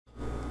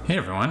Hey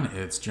everyone,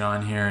 it's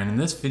John here, and in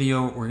this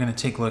video we're going to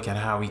take a look at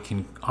how we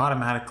can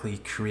automatically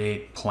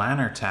create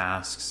planner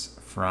tasks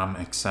from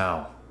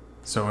Excel.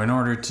 So in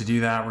order to do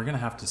that, we're going to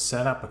have to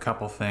set up a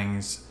couple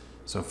things.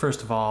 So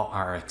first of all,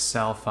 our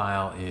Excel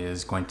file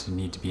is going to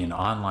need to be an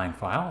online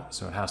file,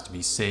 so it has to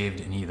be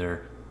saved in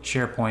either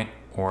SharePoint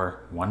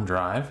or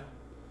OneDrive.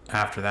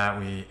 After that,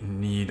 we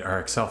need our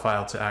Excel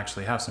file to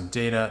actually have some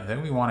data that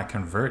we want to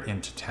convert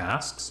into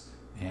tasks.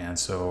 And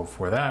so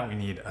for that, we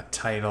need a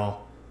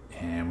title,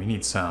 and we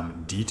need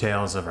some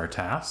details of our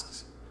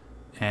tasks.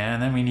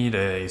 And then we need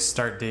a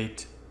start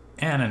date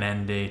and an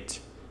end date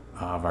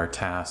of our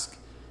task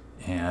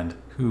and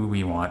who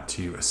we want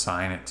to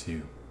assign it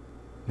to.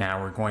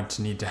 Now we're going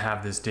to need to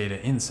have this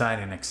data inside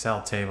an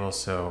Excel table,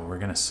 so we're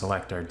going to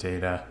select our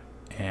data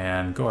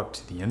and go up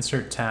to the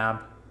Insert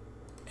tab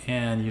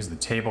and use the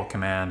table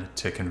command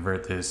to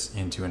convert this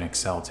into an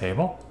Excel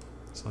table.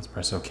 So let's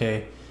press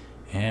OK,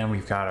 and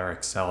we've got our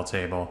Excel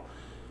table.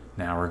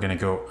 Now we're going to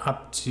go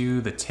up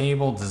to the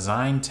Table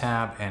Design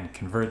tab and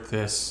convert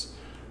this,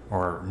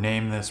 or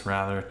name this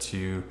rather,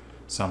 to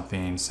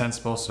something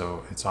sensible.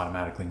 So it's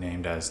automatically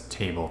named as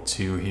Table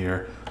 2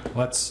 here.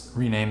 Let's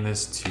rename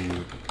this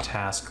to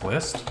Task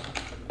List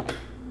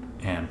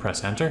and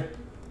press Enter.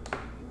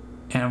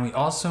 And we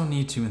also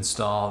need to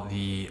install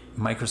the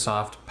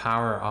Microsoft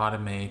Power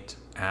Automate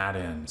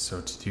add-in.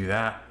 So to do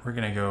that, we're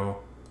going to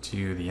go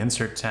to the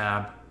Insert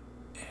tab,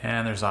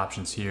 and there's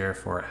options here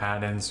for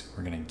add-ins.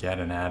 We're going to get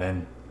an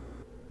add-in.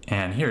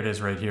 And here it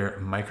is right here,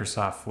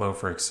 Microsoft Flow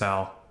for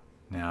Excel.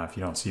 Now, if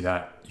you don't see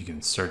that, you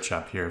can search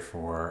up here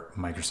for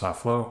Microsoft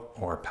Flow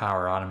or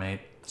Power Automate.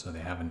 So they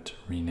haven't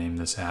renamed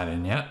this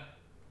add-in yet.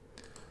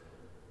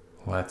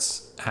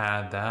 Let's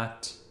add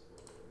that.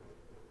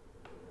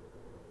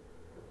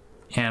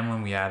 And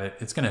when we add it,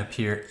 it's going to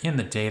appear in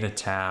the Data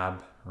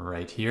tab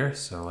right here.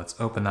 So let's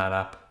open that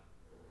up.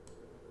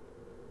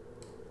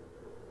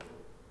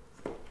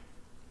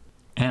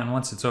 And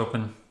once it's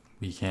open,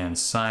 we can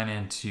sign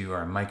into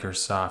our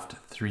Microsoft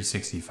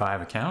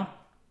 365 account.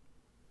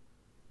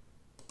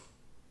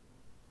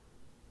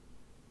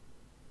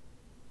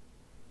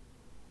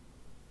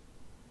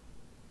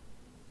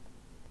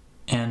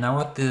 And now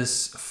what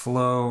this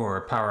Flow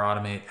or Power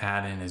Automate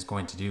add-in is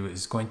going to do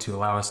is going to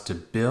allow us to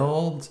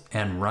build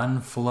and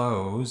run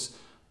flows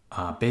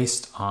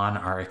based on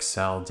our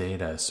Excel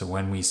data. So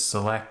when we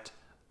select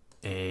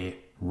a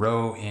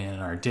row in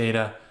our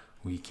data,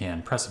 we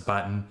can press a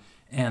button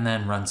and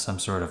then run some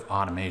sort of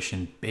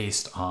automation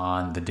based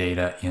on the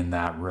data in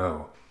that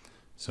row.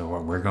 So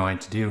what we're going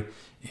to do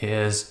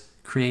is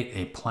create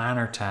a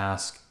planner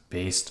task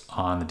based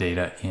on the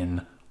data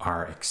in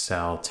our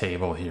Excel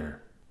table here.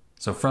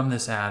 So from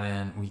this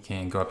add-in, we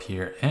can go up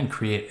here and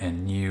create a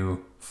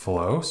new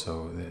flow.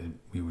 So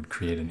we would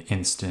create an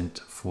instant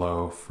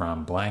flow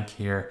from blank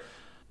here.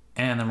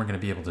 And then we're going to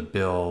be able to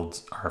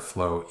build our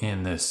flow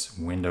in this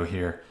window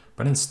here.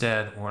 But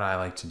instead, what I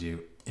like to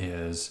do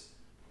is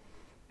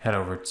head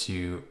over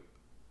to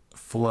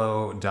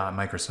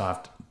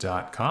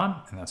flow.microsoft.com,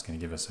 and that's going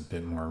to give us a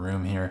bit more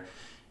room here.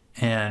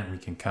 And we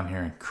can come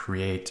here and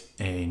create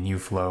a new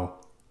flow.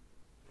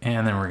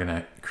 And then we're going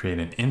to create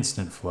an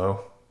instant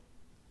flow.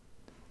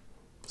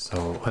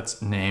 So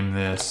let's name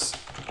this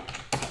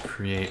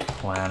Create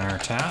Planner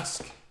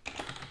Task.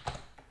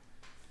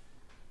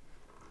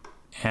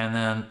 And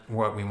then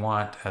what we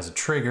want as a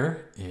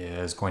trigger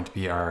is going to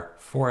be our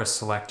For a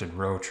Selected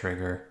Row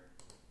trigger.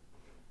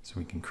 So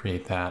we can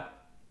create that.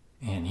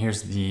 And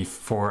here's the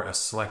For a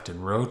Selected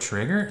Row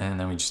trigger. And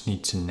then we just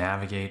need to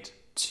navigate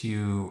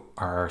to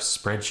our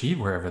spreadsheet,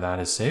 wherever that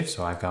is saved.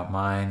 So I've got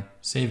mine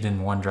saved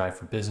in OneDrive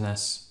for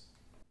Business.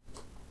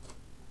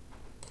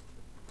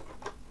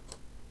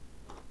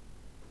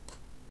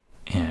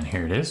 And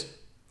here it is.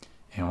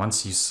 And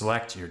once you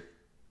select your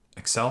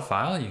Excel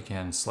file, you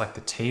can select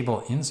the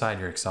table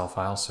inside your Excel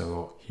file.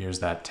 So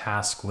here's that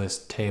task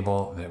list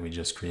table that we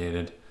just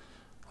created.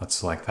 Let's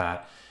select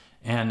that.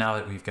 And now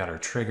that we've got our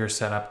trigger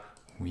set up,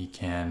 we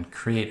can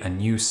create a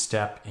new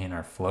step in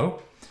our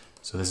flow.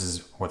 So this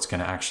is what's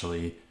going to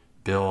actually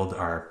build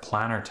our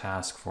planner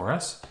task for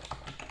us.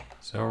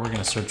 So we're going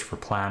to search for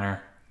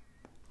planner.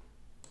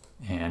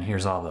 And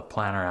here's all the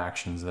planner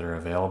actions that are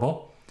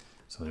available.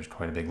 So there's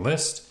quite a big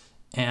list.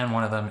 And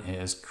one of them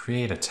is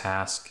create a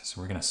task.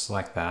 So we're going to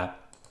select that.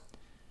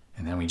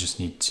 And then we just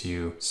need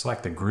to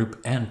select the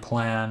group and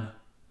plan.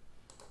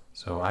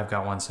 So I've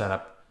got one set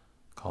up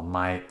called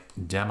My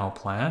Demo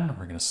Plan.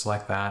 We're going to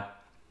select that.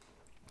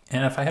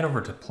 And if I head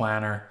over to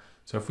Planner,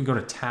 so if we go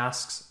to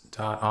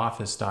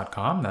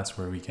tasks.office.com, that's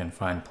where we can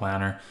find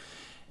Planner.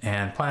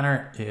 And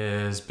Planner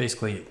is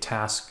basically a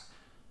task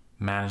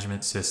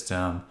management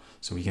system.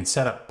 So we can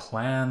set up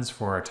plans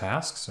for our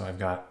tasks. So I've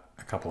got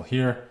a couple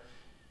here.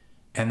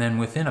 And then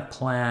within a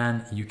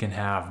plan, you can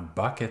have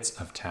buckets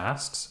of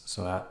tasks.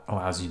 So that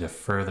allows you to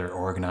further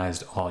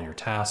organize all your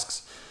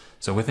tasks.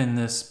 So within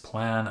this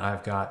plan,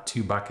 I've got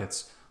two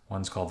buckets.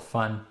 One's called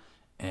Fun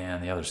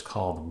and the other's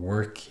called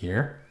Work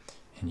here.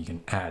 And you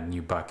can add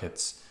new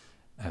buckets,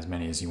 as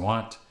many as you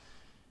want.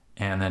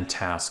 and then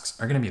tasks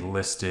are going to be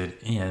listed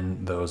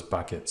in those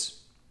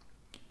buckets.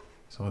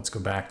 So let's go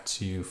back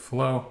to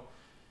flow.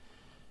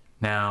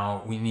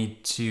 Now we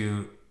need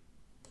to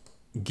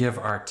give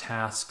our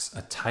tasks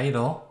a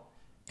title,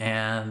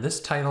 and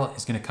this title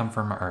is going to come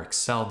from our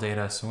Excel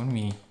data. So when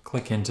we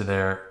click into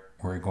there,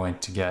 we're going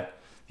to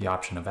get the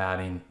option of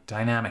adding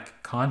dynamic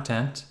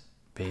content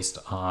based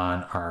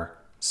on our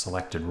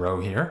selected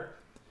row here.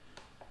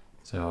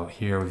 So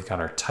here we've got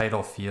our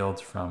title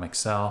field from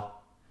Excel.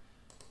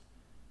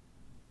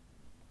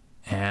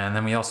 And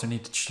then we also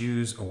need to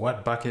choose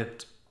what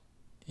bucket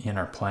in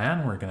our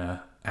plan we're going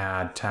to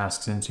add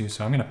tasks into.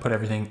 So I'm going to put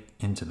everything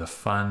into the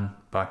fun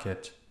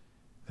bucket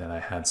that I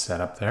had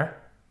set up there.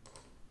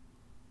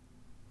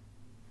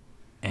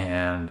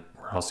 And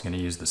we're also going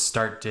to use the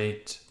start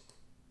date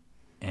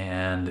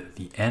and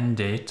the end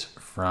date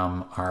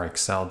from our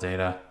Excel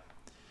data.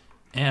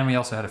 And we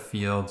also had a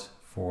field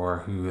for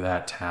who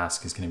that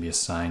task is going to be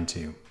assigned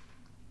to.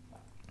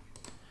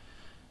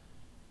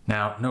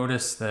 Now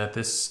notice that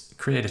this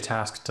create a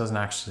task doesn't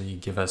actually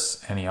give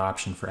us any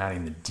option for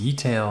adding the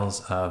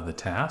details of the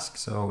task.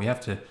 So we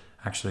have to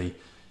actually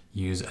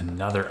use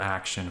another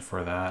action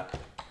for that.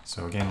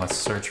 So again, let's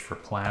search for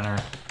planner.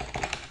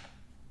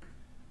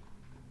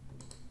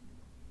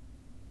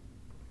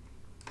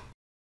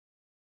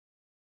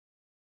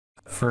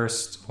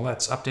 First,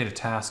 let's update a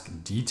task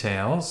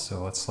details.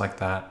 So let's select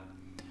that.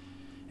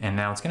 And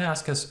now it's going to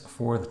ask us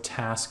for the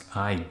task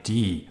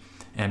ID.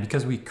 And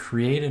because we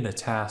created a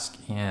task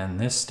in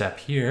this step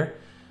here,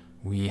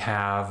 we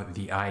have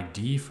the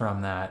ID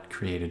from that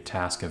created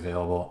task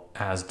available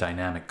as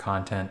dynamic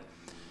content.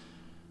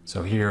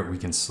 So here we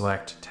can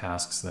select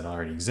tasks that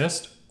already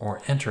exist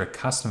or enter a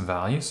custom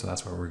value. So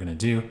that's what we're going to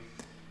do.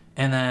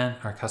 And then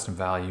our custom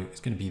value is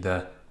going to be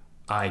the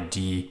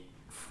ID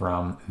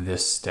from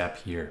this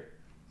step here.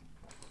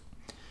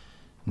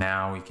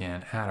 Now we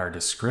can add our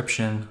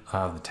description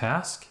of the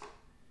task,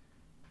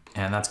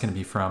 and that's going to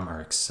be from our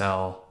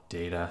Excel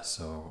data.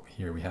 So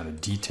here we have a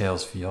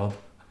details field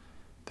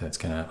that's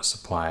going to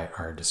supply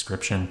our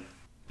description.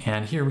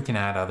 And here we can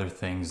add other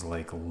things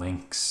like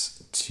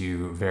links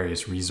to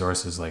various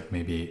resources, like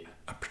maybe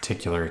a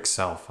particular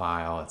Excel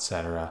file,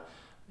 etc.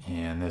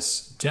 In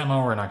this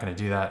demo, we're not going to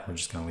do that. We're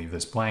just going to leave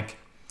this blank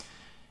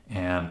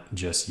and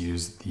just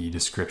use the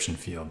description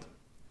field.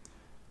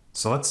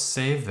 So let's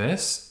save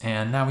this,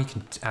 and now we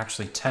can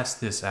actually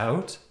test this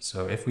out.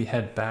 So if we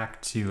head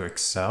back to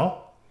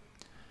Excel,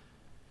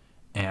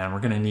 and we're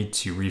going to need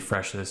to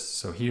refresh this.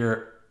 So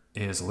here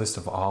is a list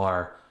of all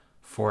our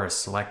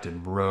forest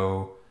selected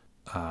row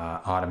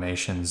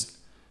automations,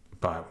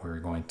 but we're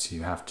going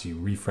to have to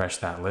refresh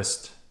that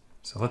list.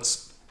 So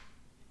let's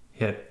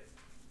hit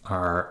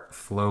our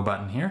flow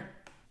button here,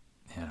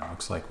 and it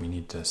looks like we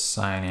need to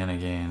sign in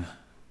again.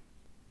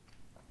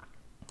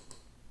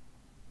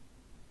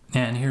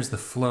 And here's the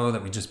flow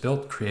that we just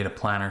built, create a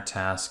planner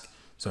task.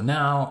 So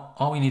now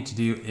all we need to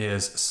do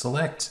is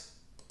select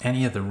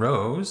any of the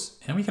rows,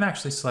 and we can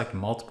actually select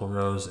multiple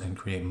rows and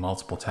create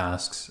multiple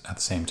tasks at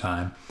the same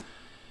time.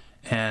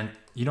 And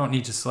you don't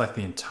need to select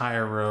the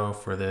entire row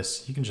for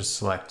this. You can just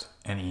select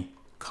any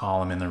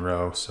column in the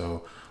row.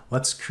 So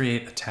let's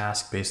create a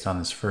task based on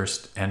this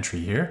first entry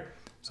here.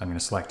 So I'm going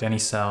to select any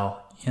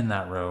cell in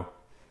that row.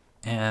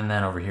 And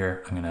then over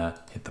here, I'm going to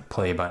hit the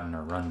play button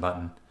or run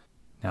button.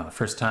 Now the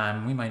first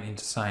time we might need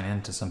to sign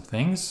in to some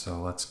things,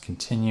 so let's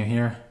continue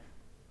here.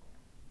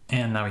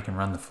 And now we can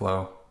run the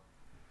flow.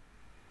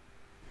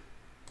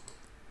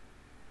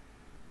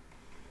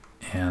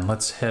 And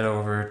let's head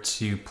over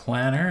to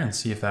Planner and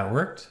see if that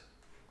worked.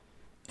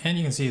 And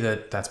you can see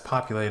that that's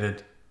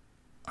populated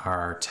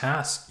our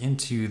task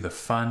into the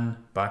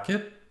fun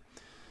bucket.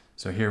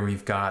 So here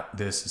we've got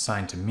this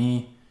assigned to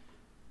me,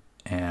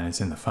 and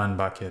it's in the fun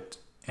bucket.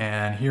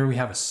 And here we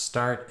have a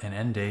start and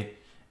end date.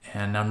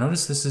 And now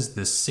notice this is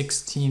the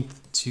 16th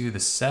to the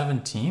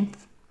 17th.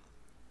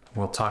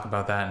 We'll talk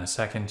about that in a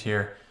second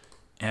here.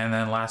 And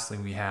then lastly,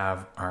 we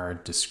have our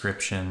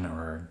description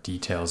or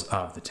details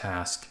of the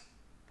task.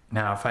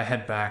 Now, if I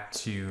head back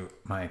to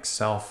my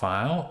Excel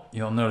file,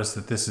 you'll notice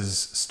that this is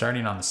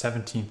starting on the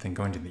 17th and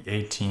going to the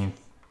 18th,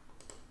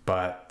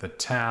 but the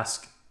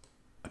task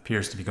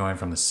appears to be going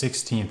from the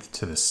 16th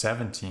to the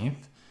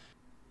 17th.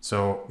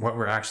 So what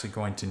we're actually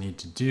going to need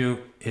to do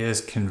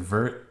is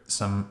convert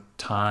some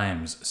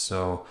times.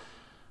 So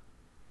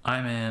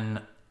I'm in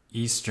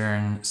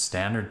Eastern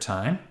Standard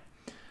Time,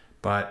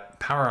 but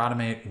Power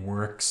Automate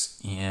works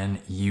in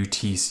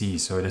UTC.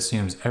 So it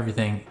assumes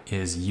everything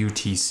is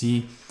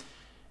UTC,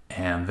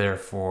 and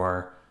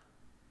therefore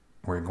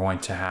we're going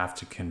to have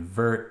to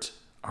convert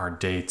our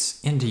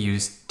dates into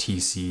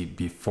UTC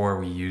before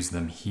we use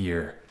them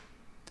here.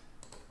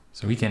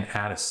 So we can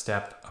add a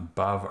step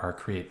above our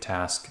create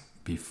task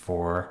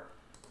before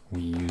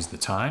we use the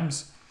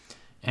times.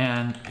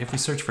 And if we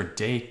search for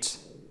date,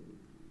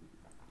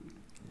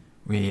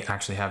 we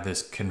actually have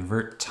this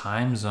convert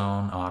time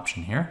zone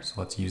option here. So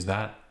let's use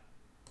that.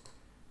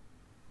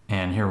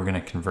 And here we're going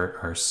to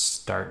convert our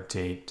start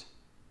date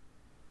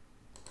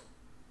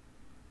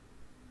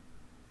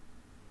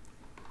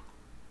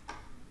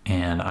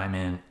and I'm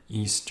in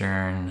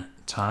Eastern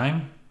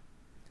time,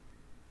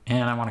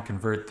 and I want to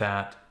convert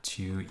that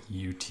to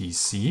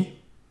UTC.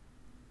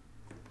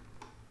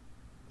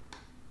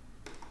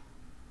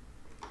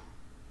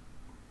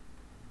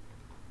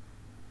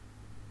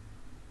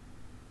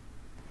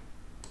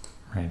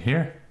 Right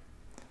here.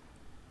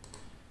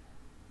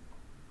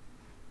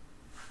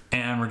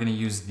 And we're going to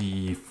use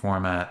the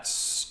format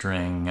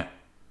string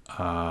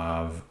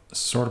of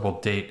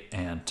sortable date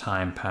and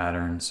time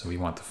pattern. So we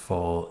want the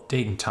full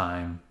date and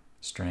time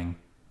string.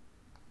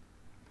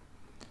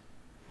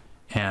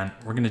 And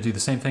we're going to do the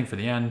same thing for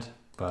the end,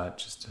 but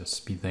just to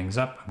speed things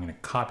up, I'm going to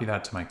copy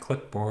that to my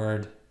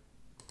clipboard,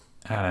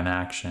 add an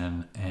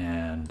action,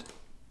 and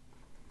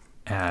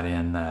add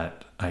in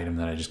that item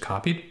that I just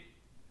copied.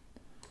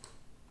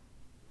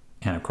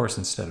 And of course,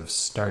 instead of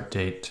start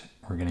date,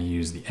 we're going to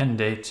use the end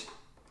date.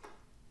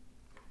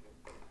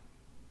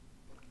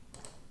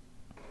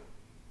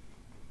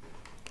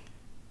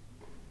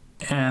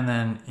 And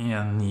then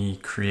in the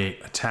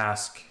create a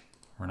task,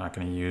 we're not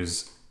going to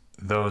use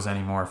those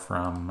anymore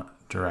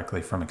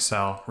directly from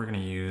Excel. We're going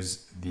to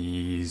use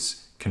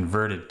these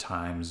converted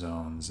time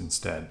zones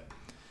instead.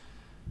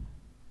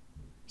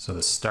 So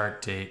the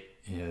start date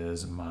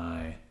is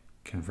my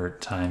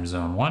convert time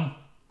zone 1,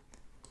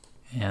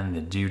 and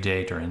the due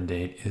date or end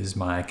date is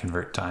my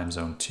convert time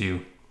zone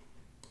 2.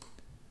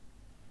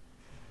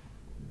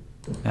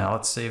 Now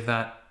let's save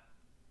that,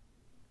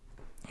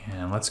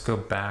 and let's go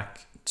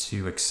back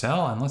to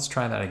Excel and let's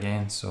try that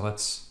again. So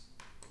let's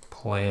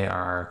play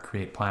our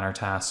create planner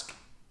task.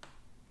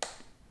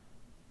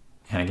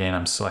 And again,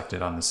 I'm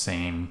selected on the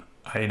same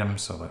item,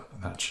 so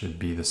that should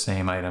be the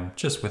same item,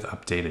 just with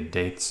updated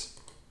dates.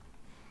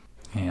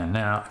 And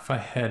now if I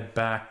head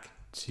back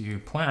to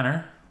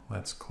planner,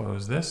 let's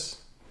close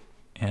this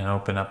and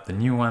open up the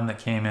new one that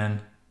came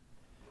in.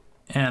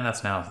 And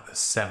that's now the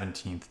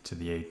 17th to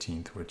the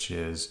 18th, which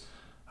is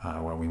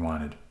what we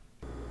wanted.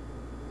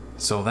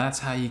 So that's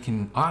how you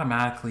can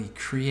automatically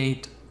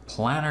create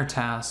planner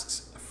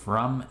tasks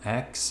from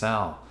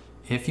Excel.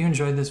 If you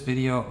enjoyed this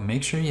video,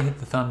 make sure you hit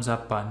the thumbs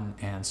up button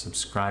and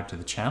subscribe to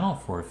the channel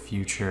for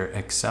future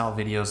Excel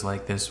videos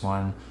like this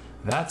one.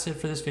 That's it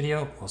for this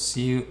video. We'll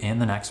see you in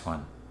the next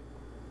one.